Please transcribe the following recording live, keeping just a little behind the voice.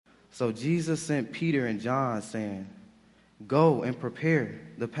So Jesus sent Peter and John, saying, "Go and prepare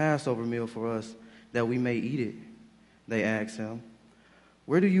the Passover meal for us, that we may eat it." They asked him,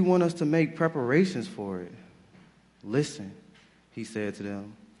 "Where do you want us to make preparations for it?" "Listen," he said to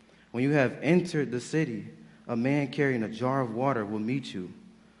them, "when you have entered the city, a man carrying a jar of water will meet you.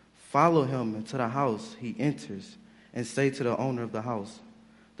 Follow him into the house he enters, and say to the owner of the house,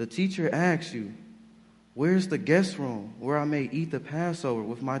 'The teacher asks you, where's the guest room where I may eat the Passover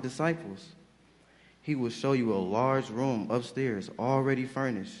with my disciples?' He will show you a large room upstairs, already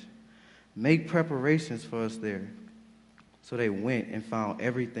furnished. Make preparations for us there." So they went and found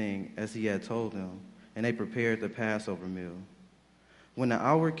everything as he had told them, and they prepared the Passover meal. When the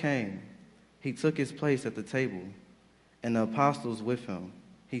hour came, he took his place at the table, and the apostles with him.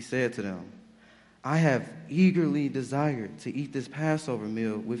 He said to them, "I have eagerly desired to eat this Passover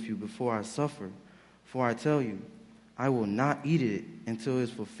meal with you before I suffer. For I tell you, I will not eat it until it is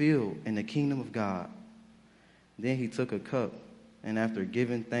fulfilled in the kingdom of God." Then he took a cup, and after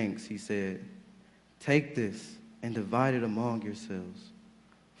giving thanks, he said, "Take this and divide it among yourselves.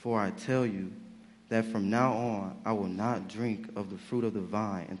 For I tell you that from now on I will not drink of the fruit of the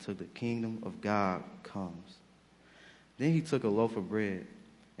vine until the kingdom of God comes." Then he took a loaf of bread,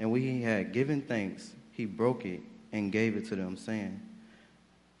 and when he had given thanks, he broke it and gave it to them, saying,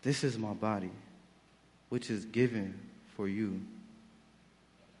 "This is my body, which is given for you.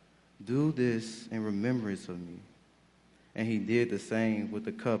 Do this in remembrance of me." And he did the same with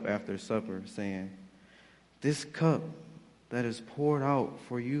the cup after supper, saying, "This cup that is poured out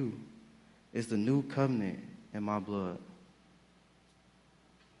for you is the new covenant in my blood."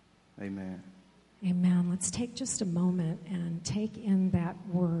 Amen. Amen. Let's take just a moment and take in that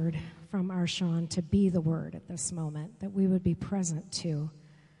word from Arshawn to be the word at this moment, that we would be present to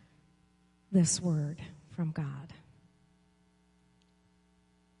this word from God.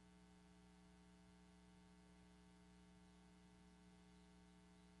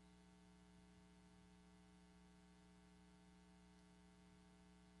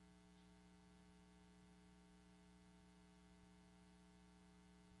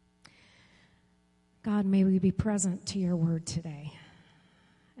 God, may we be present to your word today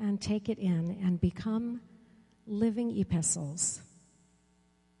and take it in and become living epistles,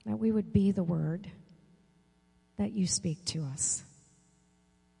 that we would be the word that you speak to us.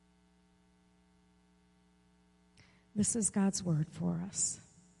 This is God's word for us.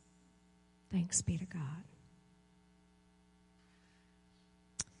 Thanks be to God.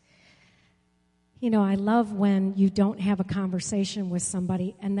 You know, I love when you don't have a conversation with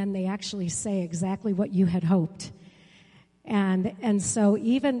somebody and then they actually say exactly what you had hoped. And so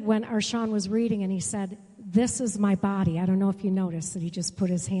even when Arshawn was reading and he said, "This is my body," I don't know if you noticed that he just put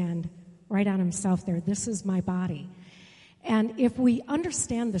his hand right on himself there. This is my body. And if we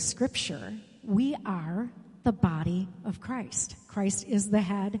understand the scripture, we are the body of Christ. Christ is the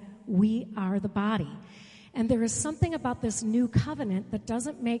head. We are the body. And there is something about this new covenant that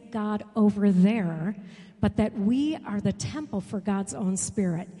doesn't make God over there, but that we are the temple for God's own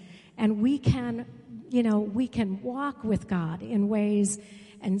Spirit. And we can walk with God in ways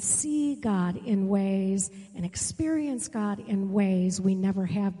and see God in ways and experience God in ways we never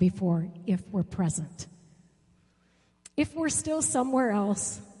have before if we're present. If we're still somewhere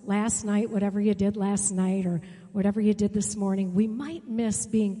else, last night, whatever you did last night or whatever you did this morning, we might miss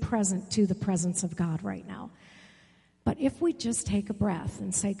being present to the presence of God right now. But if we just take a breath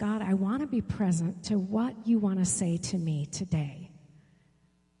and say, "God, I want to be present to what you want to say to me today,"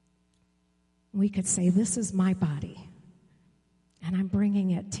 we could say, "This is my body, and I'm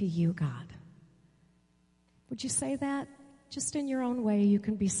bringing it to you, God." Would you say that? Just in your own way. You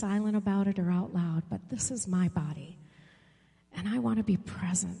can be silent about it or out loud, but this is my body, and I want to be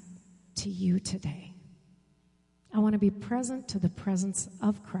present to you today. I want to be present to the presence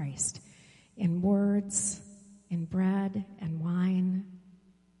of Christ in words, in bread and wine,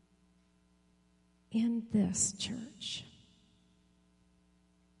 in this church,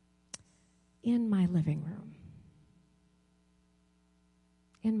 in my living room,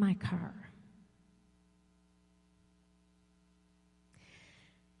 in my car.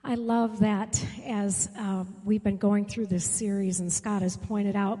 I love that as we've been going through this series and Scott has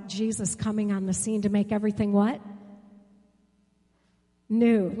pointed out Jesus coming on the scene to make everything what?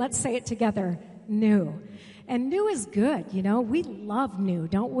 New. Let's say it together. New. And new is good, you know. We love new,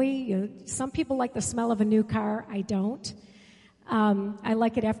 don't we? Some people like the smell of a new car. I don't. I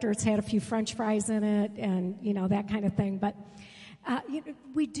like it after it's had a few French fries in it and, that kind of thing. But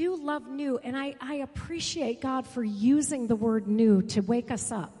we do love new, and I appreciate God for using the word new to wake us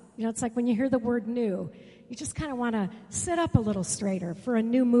up. It's like when you hear the word new, You just kind of want to sit up a little straighter for a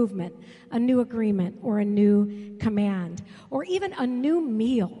new movement, a new agreement, or a new command, or even a new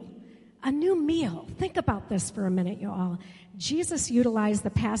meal. A new meal. Think about this for a minute, you all. Jesus utilized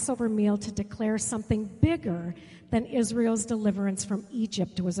the Passover meal to declare something bigger than Israel's deliverance from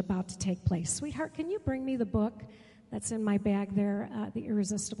Egypt was about to take place. Sweetheart, can you bring me the book that's in my bag there, the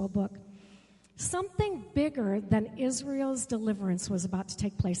Irresistible book? Something bigger than Israel's deliverance was about to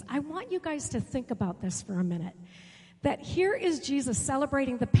take place. I want you guys to think about this for a minute. That here is Jesus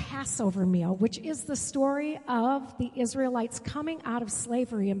celebrating the Passover meal, which is the story of the Israelites coming out of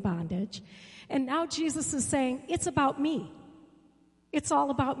slavery and bondage. And now Jesus is saying, it's about me. It's all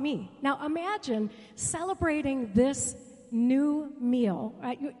about me. Now imagine celebrating this new meal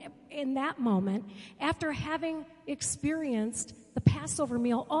in that moment after having experienced the Passover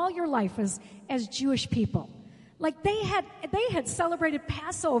meal all your life as Jewish people. Like they had celebrated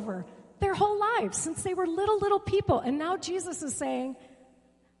Passover their whole lives since they were little people. And now Jesus is saying,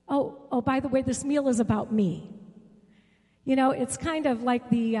 oh, by the way, this meal is about me. You know, it's kind of like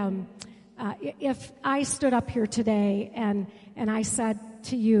if I stood up here today and I said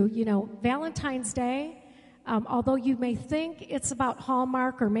to you, you know, Valentine's Day, although you may think it's about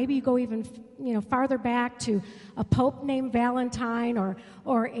Hallmark, or maybe you go even, you know, farther back to a pope named Valentine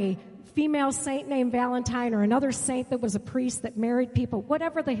or a female saint named Valentine or another saint that was a priest that married people,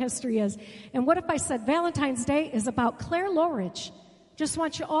 whatever the history is. And what if I said Valentine's Day is about Claire Loridge? Just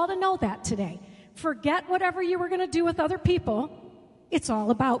want you all to know that today. Forget whatever you were going to do with other people. It's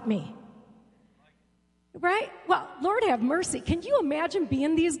all about me. Right? Well, Lord have mercy. Can you imagine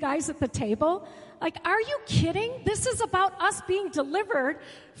being these guys at the table? Like, are you kidding? This is about us being delivered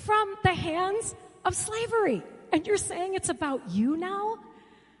from the hands of slavery. And you're saying it's about you now?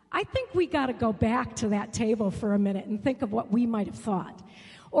 I think we got to go back to that table for a minute and think of what we might have thought.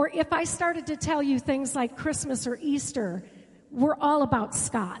 Or if I started to tell you things like Christmas or Easter, we're all about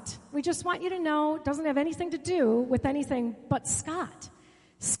Scott. We just want you to know it doesn't have anything to do with anything but Scott.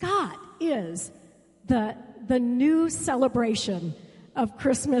 Scott is the new celebration of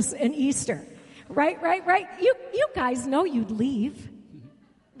Christmas and Easter. Right. You guys know you'd leave.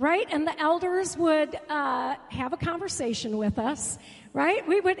 Right? And the elders would have a conversation with us. Right?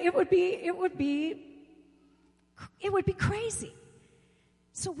 It would be crazy.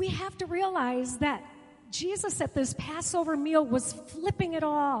 So we have to realize that Jesus at this Passover meal was flipping it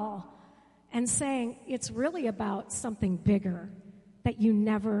all and saying it's really about something bigger that you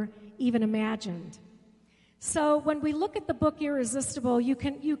never even imagined. So when we look at the book Irresistible, you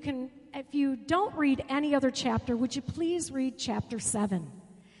can if you don't read any other chapter, would you please read chapter 7?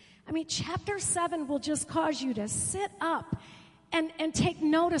 I mean, chapter 7 will just cause you to sit up and take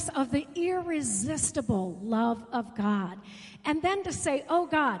notice of the irresistible love of God. And then to say, oh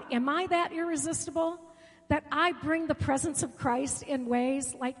God, am I that irresistible that I bring the presence of Christ in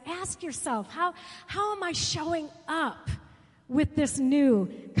ways like, ask yourself, how am I showing up with this new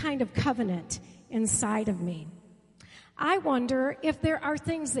kind of covenant inside of me? I wonder if there are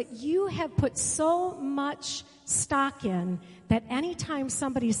things that you have put so much stock in that anytime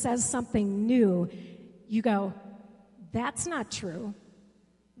somebody says something new, you go, that's not true.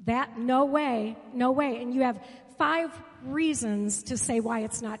 No way. And you have 5 reasons to say why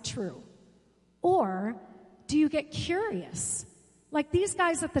it's not true. Or do you get curious? Like these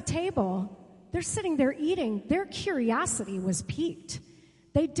guys at the table, they're sitting there eating. Their curiosity was piqued.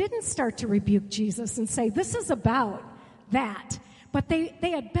 They didn't start to rebuke Jesus and say, this is about that. But they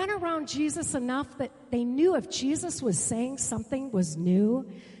had been around Jesus enough that they knew if Jesus was saying something was new,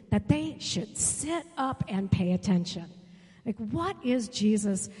 that they should sit up and pay attention. Like, what is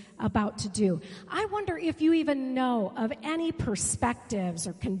Jesus about to do? I wonder if you even know of any perspectives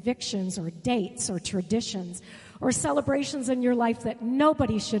or convictions or dates or traditions or celebrations in your life that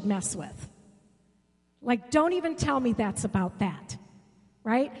nobody should mess with. Like, don't even tell me that's about that.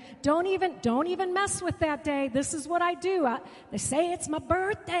 Right? Don't even mess with that day. This is what I do. They say it's my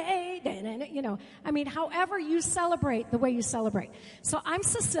birthday. You know, I mean, however you celebrate, the way you celebrate. So I'm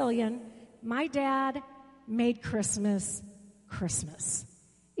Sicilian. My dad made Christmas.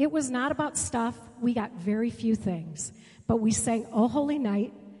 It was not about stuff. We got very few things. But we sang O Holy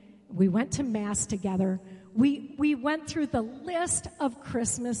Night. We went to Mass together. We went through the list of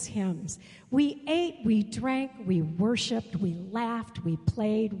Christmas hymns. We ate, we drank, we worshiped, we laughed, we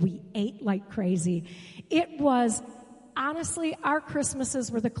played, we ate like crazy. It was, honestly, our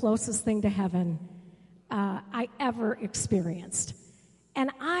Christmases were the closest thing to heaven I ever experienced.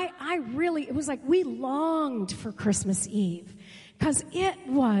 And I really, it was like we longed for Christmas Eve because it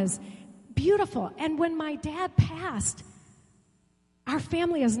was beautiful. And when my dad passed, our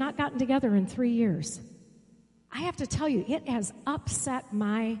family has not gotten together in 3 years. I have to tell you, it has upset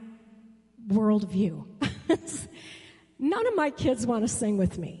my worldview. None of my kids want to sing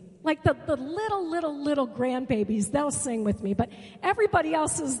with me. Like the little grandbabies, they'll sing with me. But everybody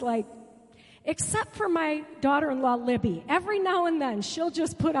else is like, except for my daughter-in-law, Libby. Every now and then, she'll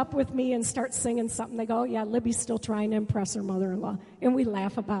just put up with me and start singing something. They go, oh, yeah, Libby's still trying to impress her mother-in-law. And we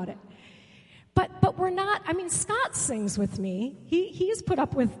laugh about it. But we're not, I mean, Scott sings with me. He's put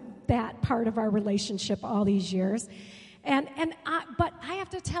up with that part of our relationship all these years. But I have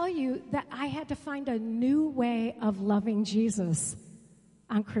to tell you that I had to find a new way of loving Jesus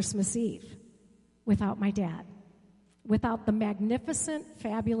on Christmas Eve without my dad, without the magnificent,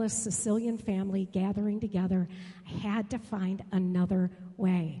 fabulous Sicilian family gathering together. I had to find another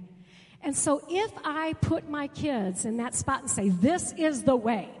way. And so if I put my kids in that spot and say, this is the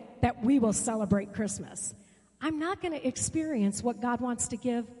way that we will celebrate Christmas, I'm not going to experience what God wants to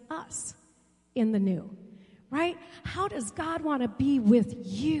give us in the new. Right? How does God want to be with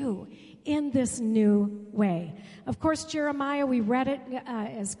you in this new way? Of course, Jeremiah, we read it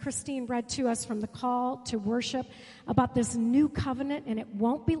as Christine read to us from the call to worship about this new covenant, and it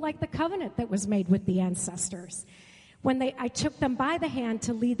won't be like the covenant that was made with the ancestors. When I took them by the hand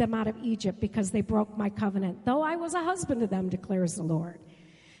to lead them out of Egypt because they broke my covenant, though I was a husband to them, declares the Lord.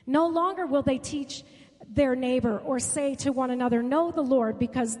 No longer will they teach their neighbor or say to one another, know the Lord,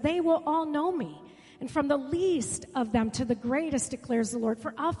 because they will all know me. And from the least of them to the greatest, declares the Lord,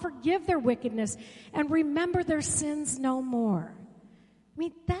 for I'll forgive their wickedness and remember their sins no more. I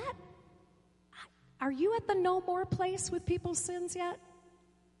mean, are you at the no more place with people's sins yet?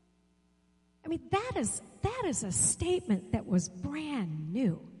 I mean, that is a statement that was brand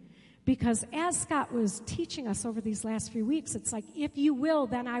new. Because as Scott was teaching us over these last few weeks, it's like, if you will,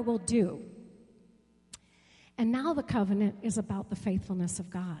 then I will do. And now the covenant is about the faithfulness of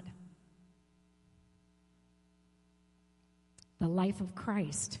God. The life of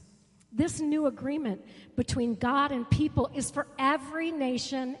Christ. This new agreement between God and people is for every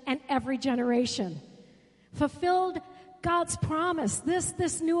nation and every generation. Fulfilled God's promise.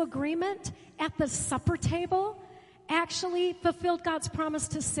 This new agreement at the supper table actually fulfilled God's promise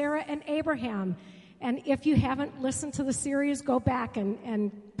to Sarah and Abraham. And if you haven't listened to the series, go back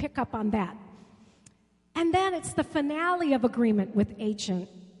and pick up on that. And then it's the finale of agreement with ancient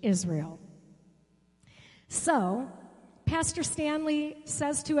Israel. So, Pastor Stanley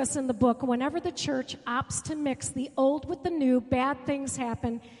says to us in the book, whenever the church opts to mix the old with the new, bad things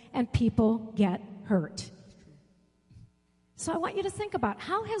happen and people get hurt. So I want you to think about,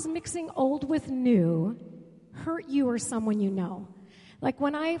 how has mixing old with new hurt you or someone you know? Like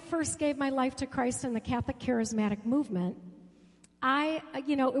when I first gave my life to Christ in the Catholic Charismatic movement,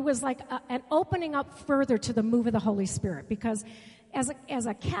 it was like an opening up further to the move of the Holy Spirit, because as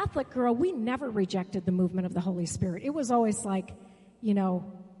a Catholic girl, we never rejected the movement of the Holy Spirit. It was always like,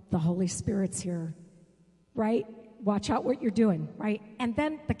 the Holy Spirit's here, right? Watch out what you're doing, right? And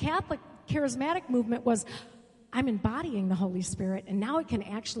then the Catholic Charismatic movement was, I'm embodying the Holy Spirit, and now I can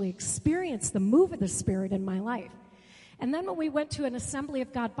actually experience the move of the Spirit in my life. And then when we went to an Assembly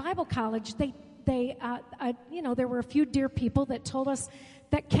of God Bible College, there were a few dear people that told us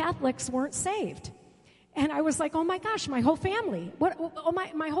that Catholics weren't saved. And I was like, oh my gosh, my whole family.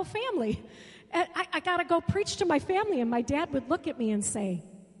 My whole family. And I got to go preach to my family. And my dad would look at me and say,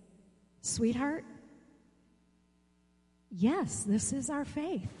 sweetheart, yes, this is our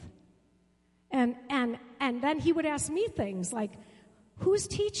faith. And then he would ask me things like, who's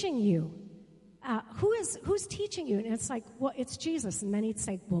teaching you? Who's teaching you? And it's like, well, it's Jesus. And then he'd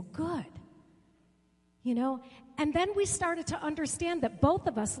say, well, good. And then we started to understand that both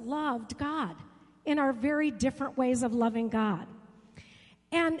of us loved God in our very different ways of loving God.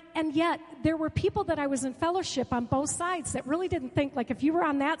 And yet, there were people that I was in fellowship on both sides that really didn't think, like, if you were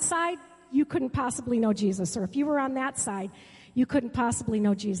on that side, you couldn't possibly know Jesus. Or if you were on that side, you couldn't possibly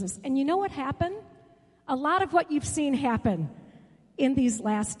know Jesus. And you know what happened? A lot of what you've seen happen in these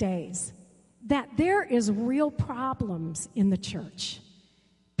last days, that there is real problems in the church.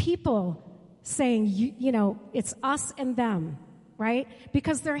 People saying, it's us and them. Right?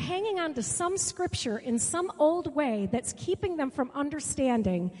 Because they're hanging on to some scripture in some old way that's keeping them from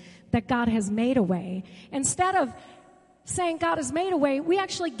understanding that God has made a way. Instead of saying God has made a way, we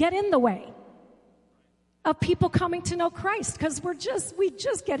actually get in the way of people coming to know Christ, because we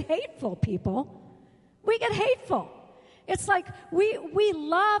just get hateful, people. We get hateful. It's like we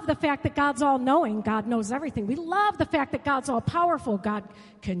love the fact that God's all-knowing. God knows everything. We love the fact that God's all-powerful. God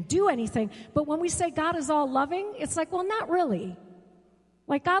can do anything. But when we say God is all-loving, it's like, well, not really.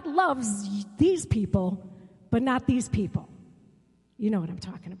 Like, God loves these people, but not these people. You know what I'm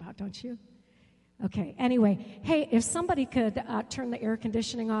talking about, don't you? Okay, anyway, hey, if somebody could turn the air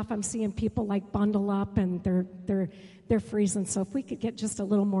conditioning off, I'm seeing people like bundle up and they're freezing. So if we could get just a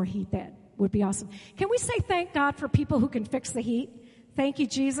little more heat, that would be awesome. Can we say thank God for people who can fix the heat? Thank you,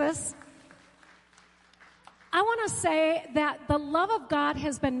 Jesus. I want to say that the love of God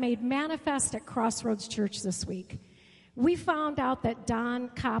has been made manifest at Crossroads Church this week. We found out that Don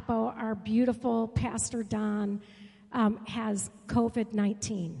Capo, our beautiful Pastor Don, has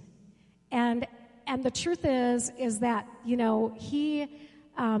COVID-19. And the truth is that, you know, he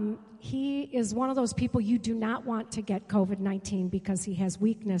is one of those people you do not want to get COVID-19 because he has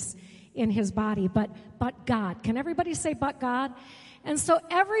weakness in his body. But God. Can everybody say but God? And so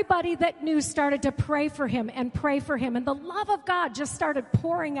everybody that knew started to pray for him. And the love of God just started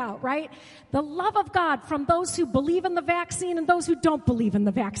pouring out, right? The love of God from those who believe in the vaccine and those who don't believe in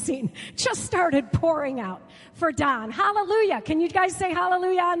the vaccine just started pouring out for Don. Hallelujah. Can you guys say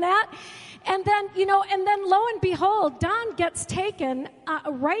hallelujah on that? And then, you know, lo and behold, Don gets taken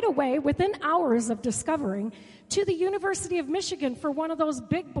right away within hours of discovering to the University of Michigan for one of those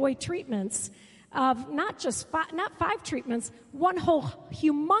big boy treatments of not five treatments, one whole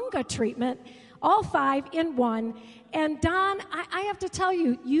humonga treatment, all 5 in one. And Don, I have to tell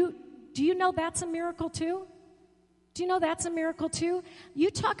you, do you know that's a miracle too? Do you know that's a miracle too?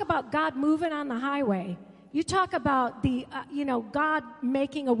 You talk about God moving on the highway. You talk about God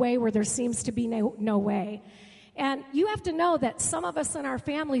making a way where there seems to be no way. And you have to know that some of us in our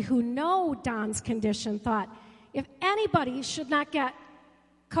family who know Don's condition thought, if anybody should not get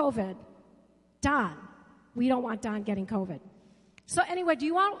COVID, Don. We don't want Don getting COVID. So anyway, do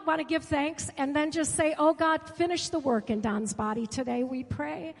you want to give thanks and then just say, oh God, finish the work in Don's body today, we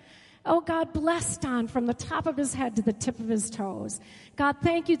pray. Oh God, bless Don from the top of his head to the tip of his toes. God,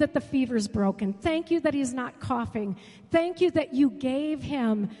 thank you that the fever's broken. Thank you that he's not coughing. Thank you that you gave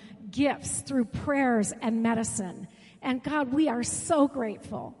him gifts through prayers and medicine. And God, we are so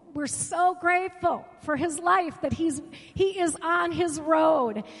grateful. We're so grateful for his life, that he is on his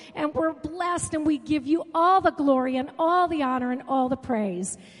road. And we're blessed, and we give you all the glory and all the honor and all the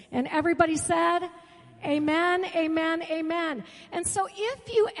praise. And everybody said, amen, amen, amen. And so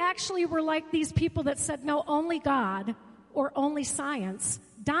if you actually were like these people that said, no, only God or only science,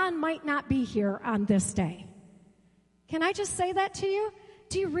 Don might not be here on this day. Can I just say that to you?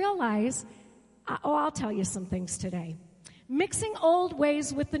 Do you realize, I'll tell you some things today. Mixing old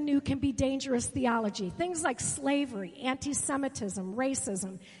ways with the new can be dangerous theology. Things like slavery, anti-Semitism,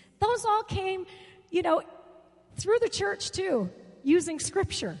 racism. Those all came, through the church too, using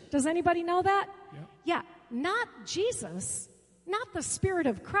Scripture. Does anybody know that? Yep. Yeah. Not Jesus, not the Spirit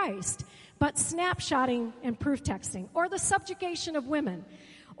of Christ, but snapshotting and proof texting, or the subjugation of women.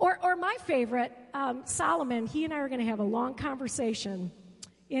 Or my favorite, Solomon, he and I are going to have a long conversation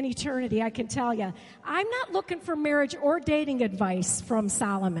in eternity, I can tell you. I'm not looking for marriage or dating advice from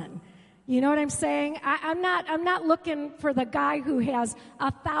Solomon. You know what I'm saying? I'm not looking for the guy who has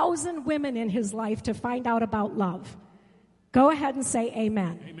 1,000 women in his life to find out about love. Go ahead and say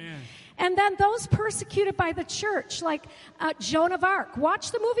amen. Amen. And then those persecuted by the church, like Joan of Arc.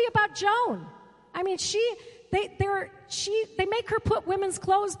 Watch the movie about Joan. I mean, they make her put women's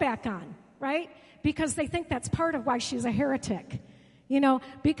clothes back on, right? Because they think that's part of why she's a heretic.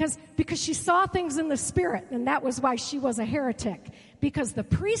 Because she saw things in the spirit, and that was why she was a heretic. Because the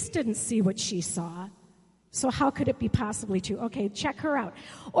priest didn't see what she saw, so how could it be possibly true? Okay, check her out.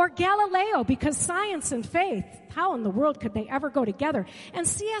 Or Galileo, because science and faith, how in the world could they ever go together? And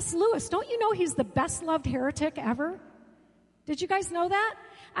C.S. Lewis, don't you know he's the best-loved heretic ever? Did you guys know that?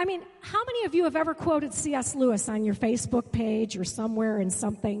 I mean, how many of you have ever quoted C.S. Lewis on your Facebook page or somewhere in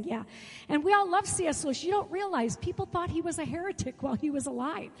something? Yeah. And we all love C.S. Lewis. You don't realize people thought he was a heretic while he was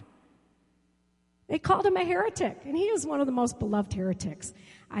alive. They called him a heretic, and he was one of the most beloved heretics.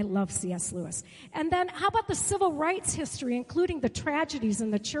 I love C.S. Lewis. And then how about the civil rights history, including the tragedies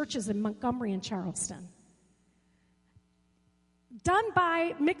in the churches in Montgomery and Charleston? Done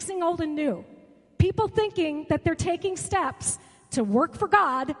by mixing old and new. People thinking that they're taking steps to work for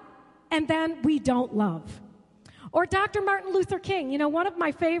God, and then we don't love. Or Dr. Martin Luther King. One of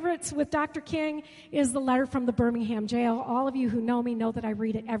my favorites with Dr. King is the letter from the Birmingham jail. All of you who know me know that I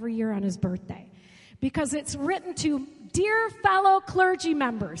read it every year on his birthday. Because it's written to dear fellow clergy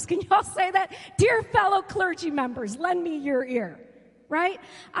members. Can you all say that? Dear fellow clergy members, lend me your ear. Right?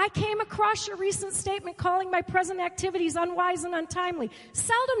 I came across your recent statement calling my present activities unwise and untimely.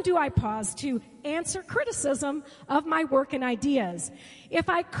 Seldom do I pause to answer criticism of my work and ideas. If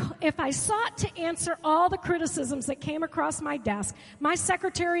I sought to answer all the criticisms that came across my desk, my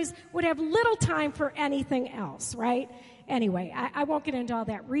secretaries would have little time for anything else, right? anyway, I won't get into all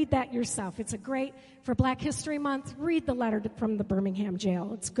that. Read that yourself. It's a great, for Black History Month, read the letter from the Birmingham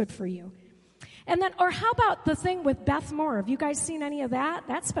jail. It's good for you. And then, or how about the thing with Beth Moore? Have you guys seen any of that?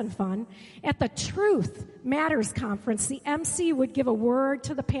 That's been fun. At the Truth Matters conference, the MC would give a word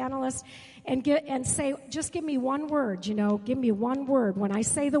to the panelists and say, just give me one word, give me one word when I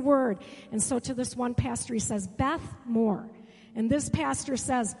say the word. And so to this one pastor, he says, Beth Moore. And this pastor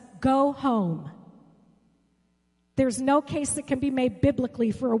says, go home. There's no case that can be made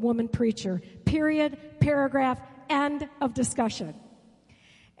biblically for a woman preacher. Period, paragraph, end of discussion.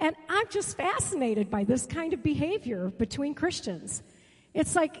 And I'm just fascinated by this kind of behavior between Christians.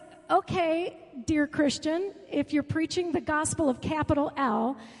 It's like, okay, dear Christian, if you're preaching the gospel of capital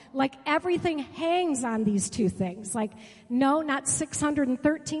L, like everything hangs on these two things. Like, no, not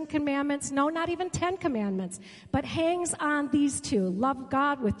 613 commandments, no, not even 10 commandments, but hangs on these two. Love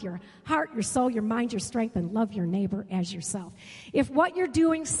God with your heart, your soul, your mind, your strength, and love your neighbor as yourself. If what you're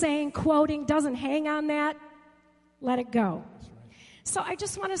doing, saying, quoting doesn't hang on that, let it go. So I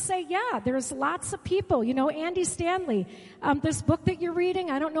just want to say, yeah, there's lots of people. Andy Stanley, this book that you're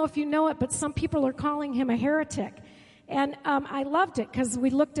reading, I don't know if you know it, but some people are calling him a heretic. And I loved it because we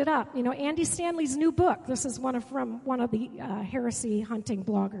looked it up. Andy Stanley's new book, this is from one of the heresy hunting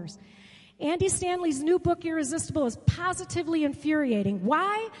bloggers. Andy Stanley's new book, Irresistible, is positively infuriating.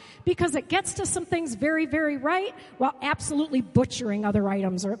 Why? Because it gets to some things very, very right while absolutely butchering other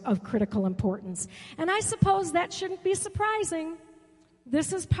items of critical importance. And I suppose that shouldn't be surprising.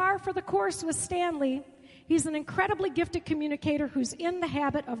 This is par for the course with Stanley. He's an incredibly gifted communicator who's in the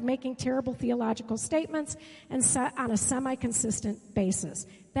habit of making terrible theological statements and on a semi-consistent basis.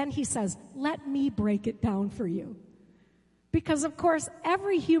 Then he says, let me break it down for you. Because, of course,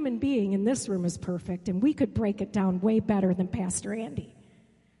 every human being in this room is perfect, and we could break it down way better than Pastor Andy.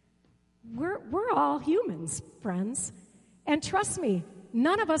 We're all humans, friends. And trust me,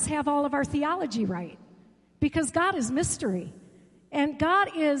 none of us have all of our theology right, because God is mystery. And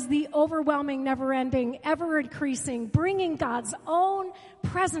God is the overwhelming, never-ending, ever-increasing, bringing God's own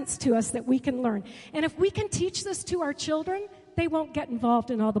presence to us that we can learn. And if we can teach this to our children, they won't get involved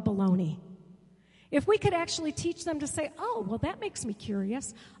in all the baloney. If we could actually teach them to say, oh, well, that makes me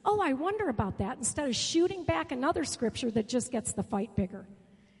curious. Oh, I wonder about that, instead of shooting back another scripture that just gets the fight bigger.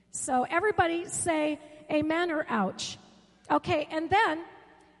 So everybody say amen or ouch. Okay, and then,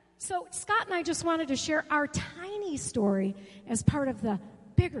 so Scott and I just wanted to share our tiny story as part of the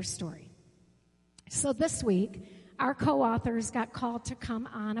bigger story. So this week, our co-authors got called to come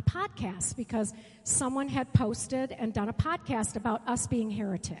on a podcast because someone had posted and done a podcast about us being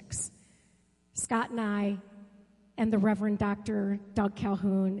heretics. Scott and I and the Reverend Dr. Doug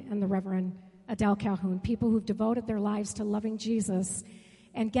Calhoun and the Reverend Adele Calhoun, people who've devoted their lives to loving Jesus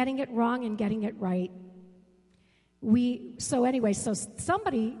and getting it wrong and getting it right. So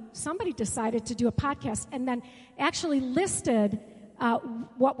somebody decided to do a podcast and then actually listed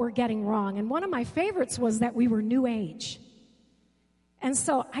what we're getting wrong. And one of my favorites was that we were New Age. And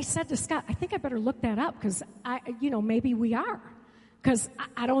so I said to Scott, I think I better look that up because maybe we are. Because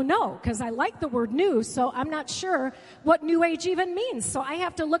I don't know, because I like the word new, so I'm not sure what New Age even means. So I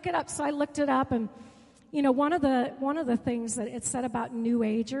have to look it up. So I looked it up, and one of the things that it said about New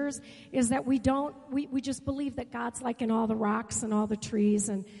Agers is that we just believe that God's like in all the rocks and all the trees,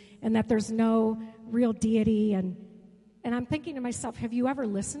 and that there's no real deity. And I'm thinking to myself, have you ever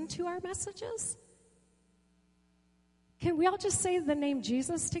listened to our messages? Can we all just say the name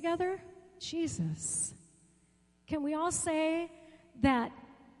Jesus together? Jesus. Can we all say that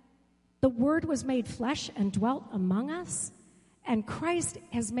the Word was made flesh and dwelt among us, and Christ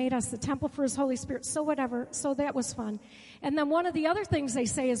has made us the temple for His Holy Spirit? So whatever. So that was fun. And then one of the other things they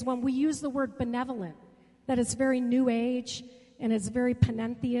say is when we use the word benevolent, that it's very New Age, and it's very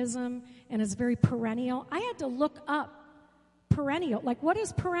panentheism, and it's very perennial. I had to look up perennial. Like, what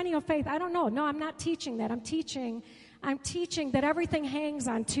is perennial faith? I don't know. No, I'm not teaching that. I'm teaching that everything hangs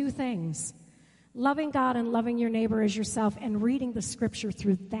on two things: loving God and loving your neighbor as yourself, and reading the scripture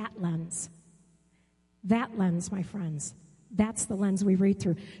through that lens. That lens, my friends. That's the lens we read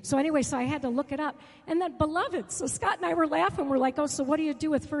through. So anyway, I had to look it up. And then beloved. So Scott and I were laughing. We're like, oh, so what do you do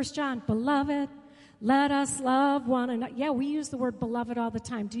with 1 John? Beloved, let us love one another. Yeah, we use the word beloved all the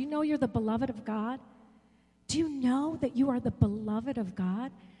time. Do you know you're the beloved of God? Do you know that you are the beloved of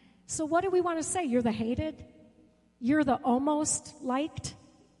God? So what do we want to say? You're the hated? You're the almost liked?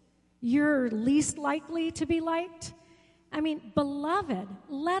 You're least likely to be liked? I mean, beloved,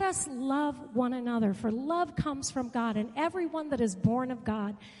 let us love one another, for love comes from God, and everyone that is born of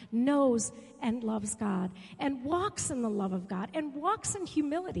God knows and loves God, and walks in the love of God, and walks in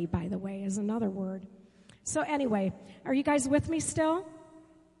humility, by the way, is another word. So anyway, are you guys with me still?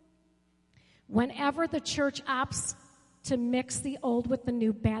 Whenever the church opts to mix the old with the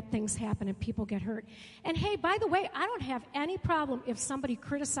new, bad things happen and people get hurt. And hey, by the way, I don't have any problem if somebody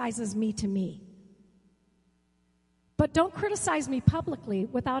criticizes me to me. But don't criticize me publicly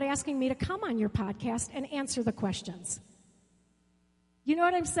without asking me to come on your podcast and answer the questions. You know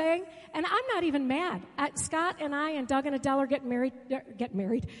what I'm saying? And I'm not even mad. Scott and I and Doug and Adele are getting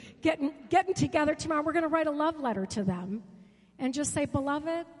together tomorrow. We're going to write a love letter to them and just say,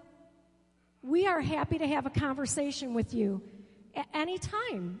 beloved, we are happy to have a conversation with you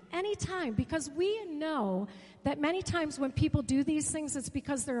anytime, because we know that many times when people do these things, it's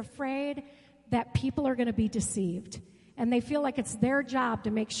because they're afraid that people are going to be deceived. And they feel like it's their job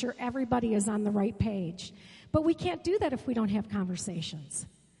to make sure everybody is on the right page. But we can't do that if we don't have conversations.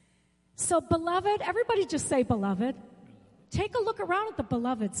 So, beloved, everybody just say beloved. Take a look around at the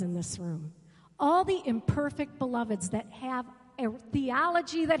beloveds in this room. All the imperfect beloveds that have a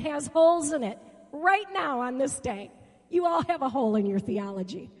theology that has holes in it right now on this day. You all have a hole in your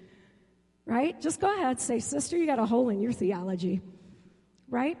theology, right? Just go ahead, say, sister, you got a hole in your theology,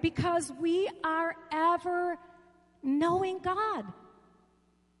 right? Because we are ever knowing God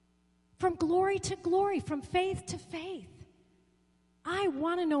from glory to glory, from faith to faith. I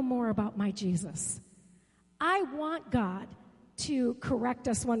want to know more about my Jesus. I want God to correct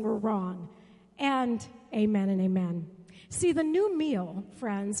us when we're wrong. And amen and amen. See, the new meal,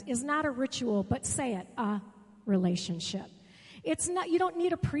 friends, is not a ritual, but say it, a relationship. It's not, you don't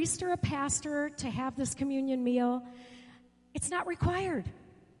need a priest or a pastor to have this communion meal. It's not required.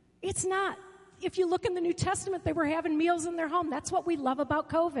 It's not. If you look in the New Testament, they were having meals in their home. That's what we love about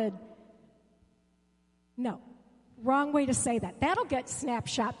COVID. No, wrong way to say that. That'll get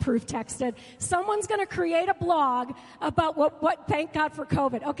snapshot proof texted. Someone's going to create a blog about what thank God for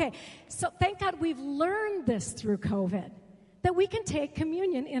COVID. Okay, so thank God we've learned this through COVID, that we can take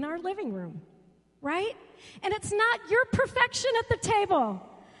communion in our living room, right? And it's not your perfection at the table,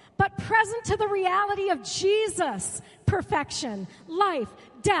 but present to the reality of Jesus' perfection, life,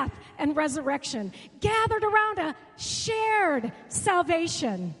 death, and resurrection, gathered around a shared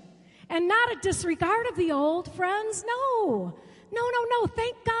salvation. And not a disregard of the old, friends. No.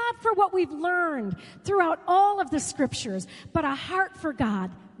 Thank God for what we've learned throughout all of the scriptures, but a heart for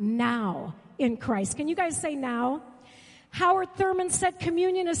God now in Christ. Can you guys say now? Howard Thurman said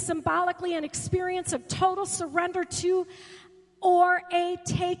communion is symbolically an experience of total surrender to or a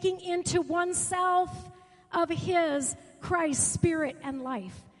taking into oneself of his, Christ's spirit and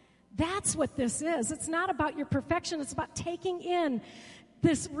life. That's what this is. It's not about your perfection. It's about taking in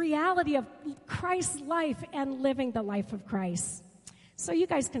this reality of Christ's life and living the life of Christ. So you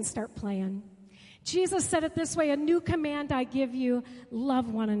guys can start playing. Jesus said it this way, a new command I give you,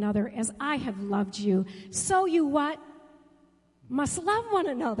 love one another as I have loved you. So you what? Must love one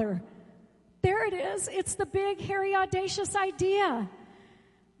another. There it is. It's the big, hairy, audacious idea.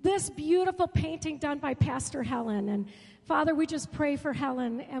 This beautiful painting done by Pastor Helen. And Father, we just pray for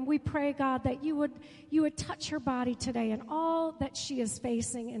Helen, and we pray, God, that you would touch her body today and all that she is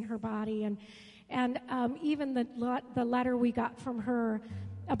facing in her body. And even the letter we got from her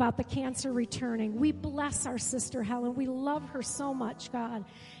about the cancer returning. We bless our sister Helen. We love her so much, God.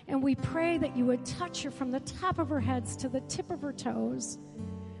 And we pray that you would touch her from the top of her head to the tip of her toes.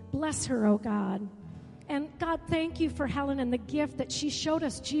 Bless her, oh God. And God, thank you for Helen and the gift that she showed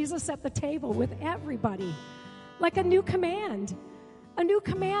us Jesus at the table with everybody. Like a new command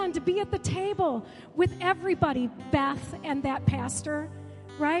to be at the table with everybody, Beth and that pastor,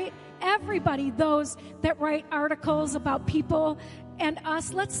 right? Everybody, those that write articles about people and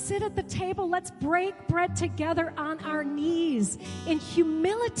us. Let's sit at the table. Let's break bread together on our knees in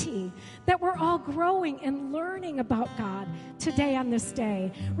humility, that we're all growing and learning about God today on this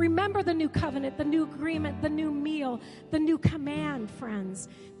day. Remember the new covenant, the new agreement, the new meal, the new command, friends.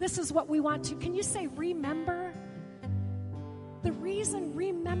 This is what we want to. Can you say remember? The reason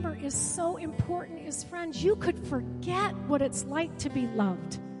remember is so important is, friends, you could forget what it's like to be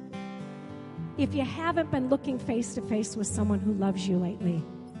loved if you haven't been looking face to face with someone who loves you lately.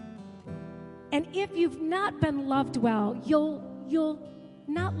 And if you've not been loved well, you'll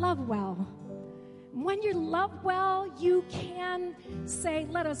not love well. When you love well, you can say,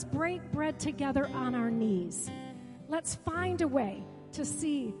 let us break bread together on our knees. Let's find a way to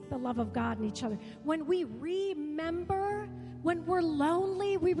see the love of God in each other. When we remember, when we're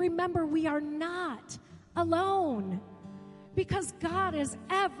lonely, we remember we are not alone, because God is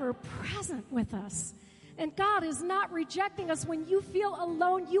ever present with us. And God is not rejecting us. When you feel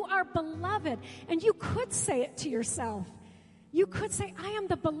alone, you are beloved. And you could say it to yourself. You could say, I am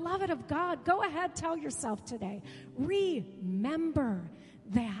the beloved of God. Go ahead, tell yourself today. Remember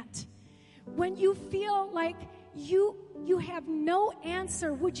that. When you feel like you have no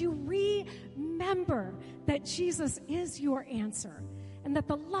answer, would you remember that Jesus is your answer? And that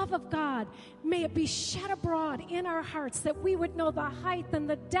the love of God, may it be shed abroad in our hearts, that we would know the height and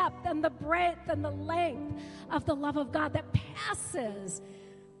the depth and the breadth and the length of the love of God that passes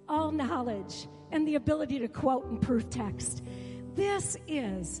all knowledge and the ability to quote and proof text. This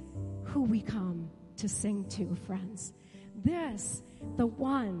is who we come to sing to, friends. This, the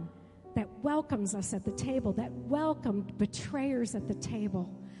one that welcomes us at the table, that welcomed betrayers at the table,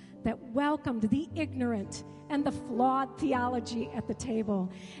 that welcomed the ignorant and the flawed theology at the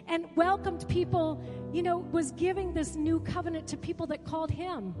table, and welcomed people, was giving this new covenant to people that called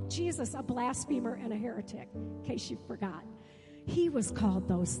him, Jesus, a blasphemer and a heretic, in case you forgot. He was called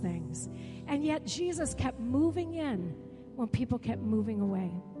those things. And yet Jesus kept moving in when people kept moving away.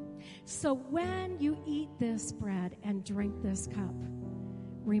 So when you eat this bread and drink this cup,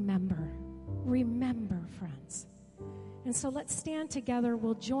 remember, friends. And so let's stand together.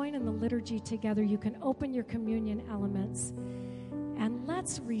 We'll join in the liturgy together. You can open your communion elements. And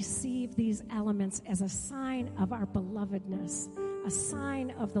let's receive these elements as a sign of our belovedness, a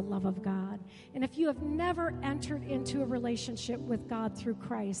sign of the love of God. And if you have never entered into a relationship with God through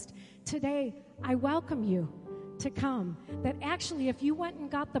Christ, today I welcome you to come. That actually, if you went and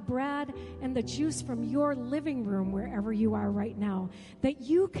got the bread and the juice from your living room, wherever you are right now, that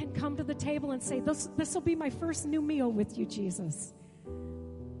you can come to the table and say, this will be my first new meal with you, Jesus.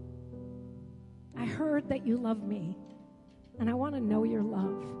 I heard that you love me, and I want to know your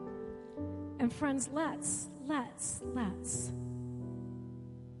love. And friends, let's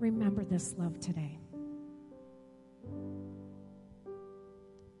remember this love today.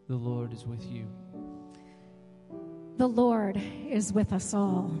 The Lord is with you. The Lord is with us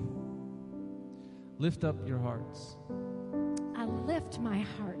all. Lift up your hearts. I lift my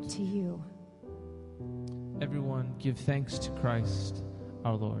heart to you. Everyone give thanks to Christ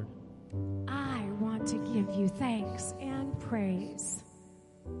our Lord. I want to give you thanks and praise.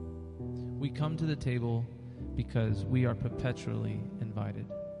 We come to the table because we are perpetually invited.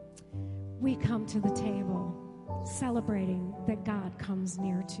 We come to the table celebrating that God comes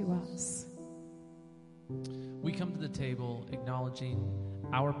near to us. We come to the table acknowledging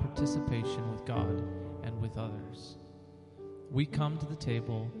our participation with God and with others. We come to the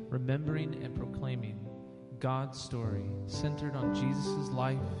table remembering and proclaiming God's story centered on Jesus'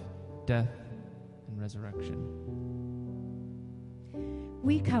 life, death, and resurrection.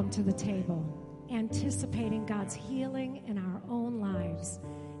 We come to the table anticipating God's healing in our own lives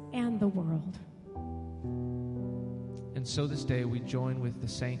and the world. And so this day we join with the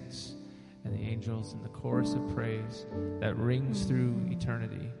saints and the angels in the chorus of praise that rings through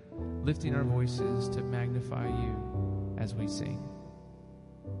eternity, lifting our voices to magnify you as we sing.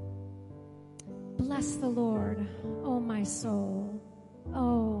 Bless the Lord, O my soul,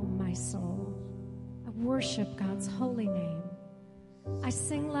 O my soul. I worship God's holy name. I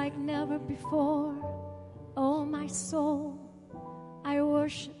sing like never before. O my soul, I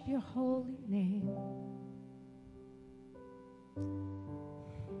worship your holy name.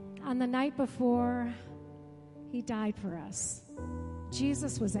 On the night before he died for us,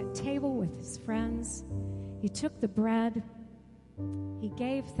 Jesus was at table with his friends. He took the bread. He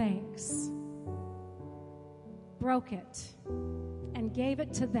gave thanks, broke it, and gave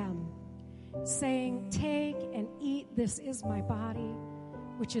it to them, saying, "Take and eat. This is my body,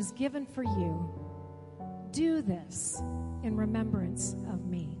 which is given for you. Do this in remembrance of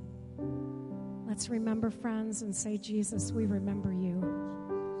me." Let's remember, friends, and say, Jesus, we remember you.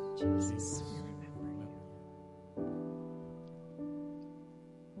 Jesus, we remember you.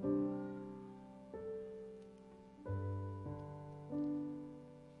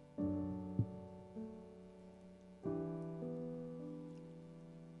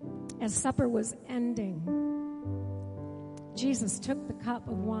 As supper was ending, Jesus took the cup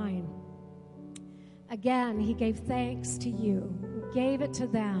of wine. Again, he gave thanks to you, gave it to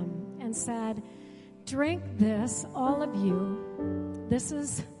them, and said, "Drink this, all of you. This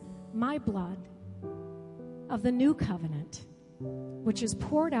is my blood of the new covenant, which is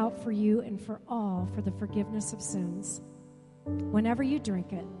poured out for you and for all for the forgiveness of sins. Whenever you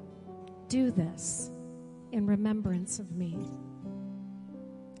drink it, do this in remembrance of me."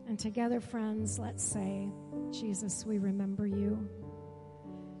 And together, friends, let's say, Jesus, we remember you.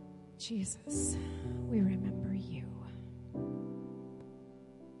 Jesus, we remember you.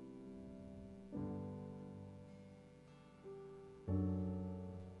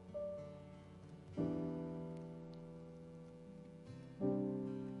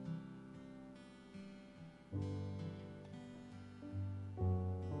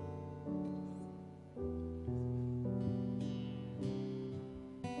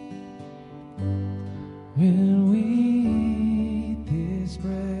 When we eat this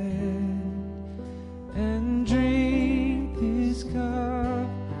bread and drink this cup,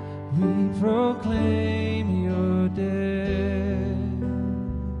 we proclaim your death.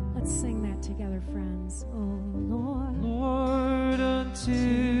 Let's sing that together, friends. Oh Lord, Lord, until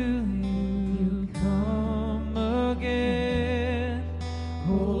you come again.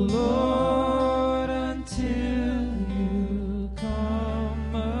 Oh Lord, until you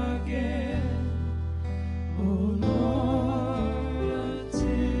come again. Oh Lord, until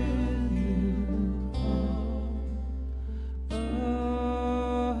you come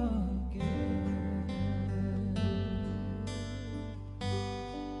again.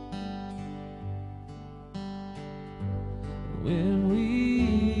 When we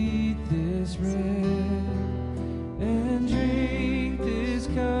eat this bread and drink this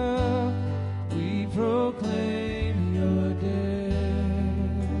cup, we proclaim your death.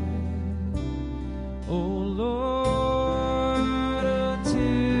 Oh Lord,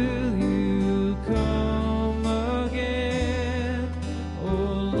 until you come again.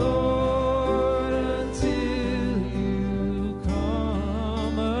 Oh Lord, until you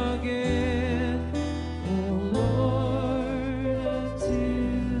come again. Oh Lord,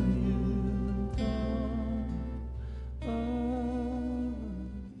 until you come again.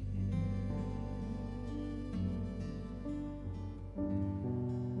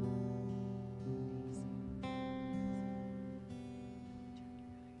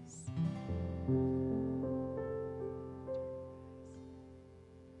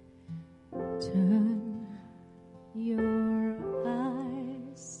 turn your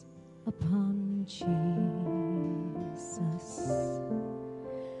eyes upon Jesus.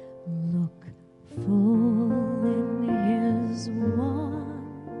 Look full in his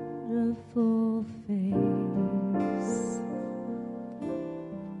wonderful face,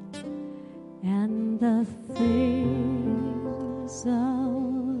 and the things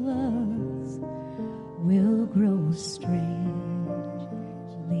of earth will grow strangely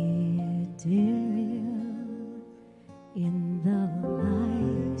dim in the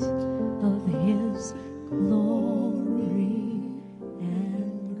light of his glory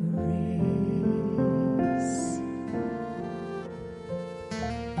and grace.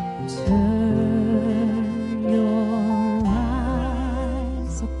 Turn your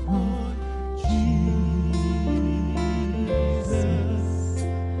eyes upon Jesus.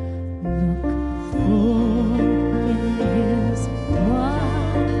 Look full in his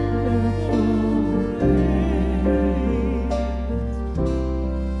wonderful grace,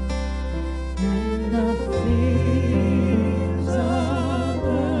 and the things of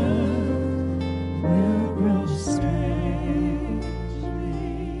earth will grow strangely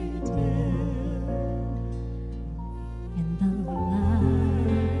dim in the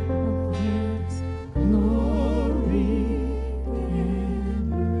light of his glory and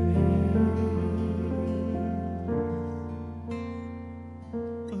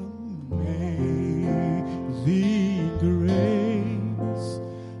Amazing grace,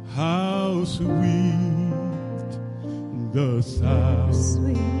 how sweet the sound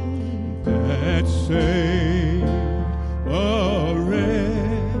sweet that saved a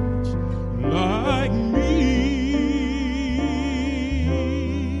wretch like me.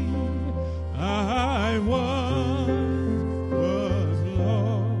 I once was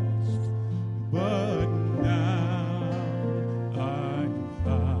lost, but now I'm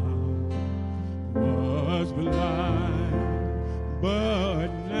found. Was blind, but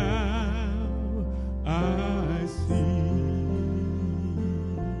now I see.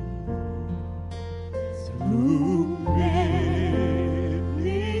 Through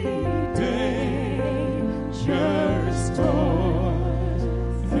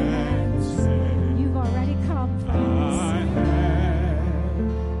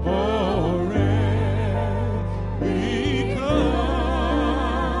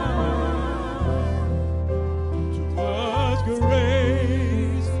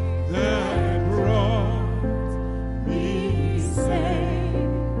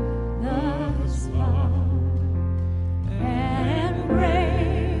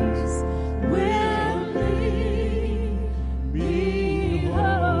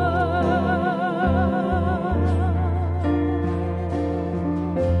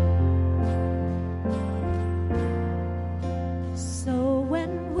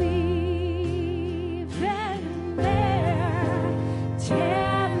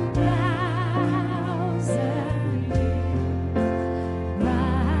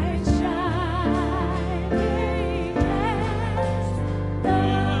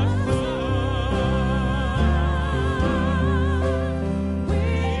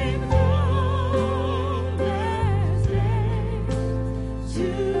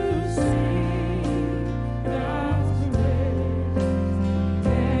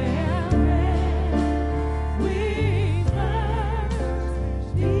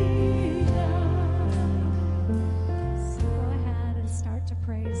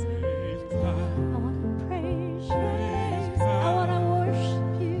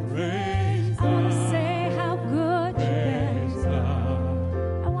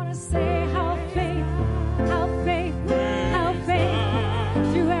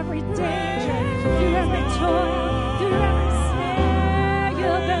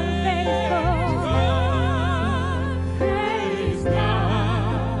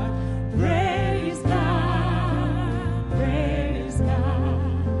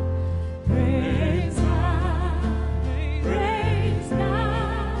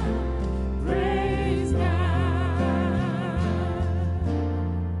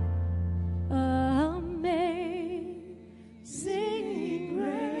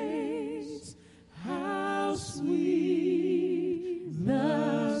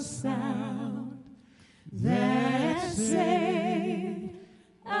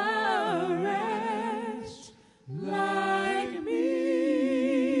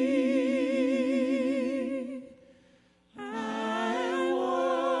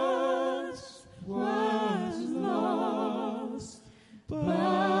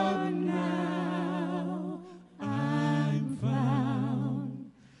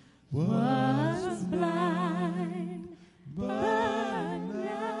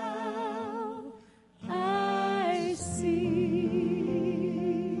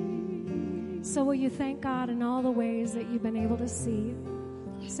So will you thank God in all the ways that you've been able to see?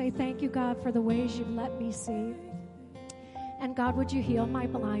 Say, thank you, God, for the ways you've let me see. And God, would you heal my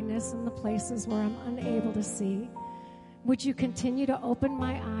blindness in the places where I'm unable to see? Would you continue to open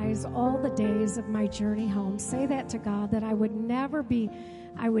my eyes all the days of my journey home? Say that to God, that I would never be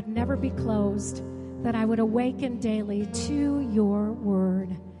closed, that I would awaken daily to your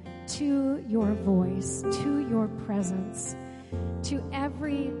word, to your voice, to your presence, to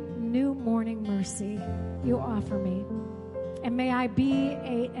every new morning mercy you offer me. And may I be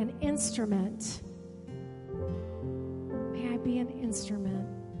an instrument. May I be an instrument.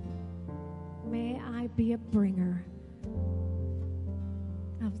 May I be a bringer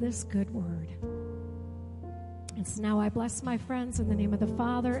of this good word. And so now I bless my friends in the name of the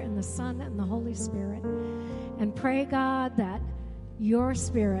Father and the Son and the Holy Spirit. And pray, God, that your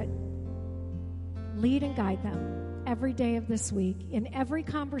Spirit lead and guide them every day of this week, in every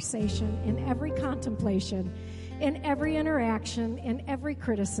conversation, in every contemplation, in every interaction, in every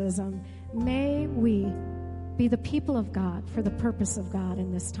criticism. May we be the people of God for the purpose of God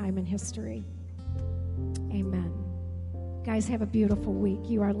in this time in history. Amen. Guys, have a beautiful week.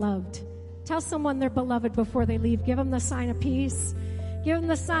 You are loved. Tell someone they're beloved before they leave. Give them the sign of peace. Give them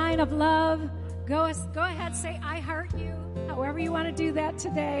the sign of love. Go ahead, say, I heart you, however you want to do that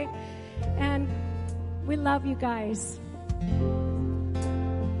today. And we love you guys.